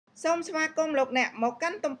សូមស្វាគមន៍លោកអ្នកមកកា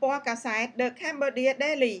ន់ទំព័រកាសែត The Cambodia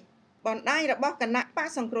Daily បណ្ដាញរបស់គណៈបក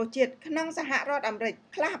សង្គ្រោះជាតិក្នុងសហរដ្ឋអាមេរិក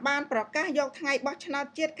ខ្លះបានប្រកាសយកថ្ងៃបោះឆ្នោត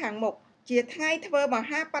ជាតិខាងមុខជាថ្ងៃធ្វើម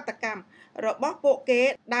ហាបាតកម្មរបស់ពួកគេ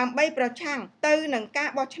ដើម្បីប្រឆាំងទៅនឹងការ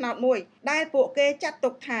បោះឆ្នោតមួយដែលពួកគេចាត់ទុ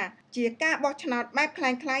កថាជាការបោះឆ្នោតបែបคล้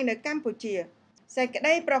ายៗនៅកម្ពុជាសេចក្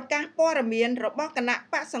តីប្រកាសព័ត៌មានរបស់គណៈ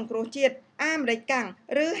បកសង្គ្រោះជាតិអាមេរិកកាំង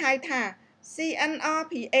ឬហៅថា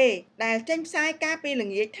CNRP-A ដែលចេញផ្សាយកាលពីល្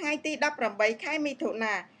ងាចថ្ងៃទី18ខែមិថុ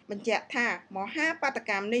នាបញ្ជាក់ថាមហាបាត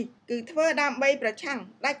កម្មនេះគឺធ្វើដើម្បីប្រឆាំង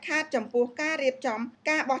ដាច់ខាតចំពោះការរៀបចំ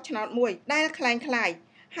ការបោះឆ្នោតមួយដែលคล้ายៗ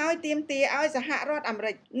ហើយទាមទារឲ្យសហរដ្ឋអាមេ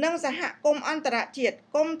រិកនិងសហគមន៍អន្តរជាតិ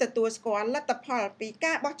គុំទទួលស្គាល់លទ្ធផលពី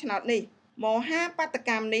ការបោះឆ្នោតនេះមហាបាតក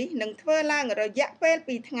ម្មនេះនឹងធ្វើឡើងរយៈពេល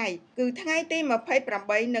2ថ្ងៃគឺថ្ងៃទី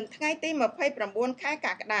28និងថ្ងៃទី29ខែក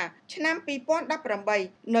ក្កដាឆ្នាំ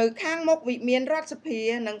2018នៅខាងមុខវិមានរដ្ឋសភា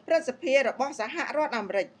និងព្រឹទ្ធសភារបស់សហរដ្ឋអា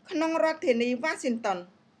មេរិកក្នុងរដ្ឋធានី Washington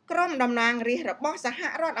ក្រុមតំណាងរាស្ត្ររបស់សហ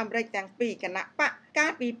រដ្ឋអាមេរិកទាំងពីរគណៈបកកា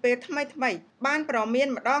លពីពេលថ្មីបានប្រមាន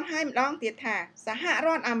ម្ដងហើយម្ដងទៀតថាសហរ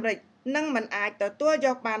ដ្ឋអាមេរិកនឹងមិនអាចទទួលយ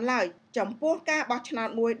កបានឡើយចំពោះការបោះឆ្នោត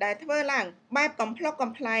មួយដែលធ្វើឡើងបែបកំប្លុក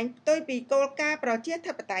កំប្លែងផ្ទុយពីគោលការណ៍ប្រជា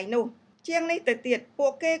ធិបតេយ្យនោះជាងនេះទៅទៀតពួ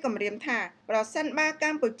កគេគំរាមថាប្រសិនបើក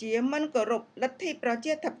ម្ពុជាមិនគោរពលទ្ធិប្រ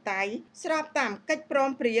ជាធិបតេយ្យស្របតាមកិច្ចព្រម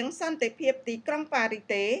ព្រៀងសន្តិភាពទីក្រុងប៉ារីស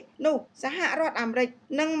ទេនោះសហរដ្ឋអាមេរិក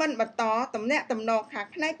នឹងមិនបន្តទំនាក់ទំនងខាង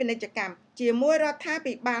ផ្នែកពាណិជ្ជកម្មជាមួយរដ្ឋា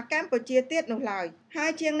ភិបាលកម្ពុជាទៀតនោះឡើយហើ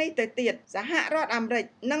យជាងនេះទៅទៀតសហរដ្ឋអាមេរិក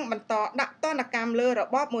នឹងបន្តដាក់ទណ្ឌកម្មលើរ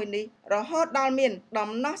បបមួយនេះរហូតដល់មានដំ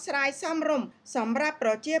ណោះស្រាយសមរម្យសម្រាប់ប្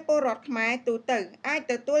រជាពលរដ្ឋខ្មែរទូទៅអាច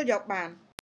ទទួលយកបាន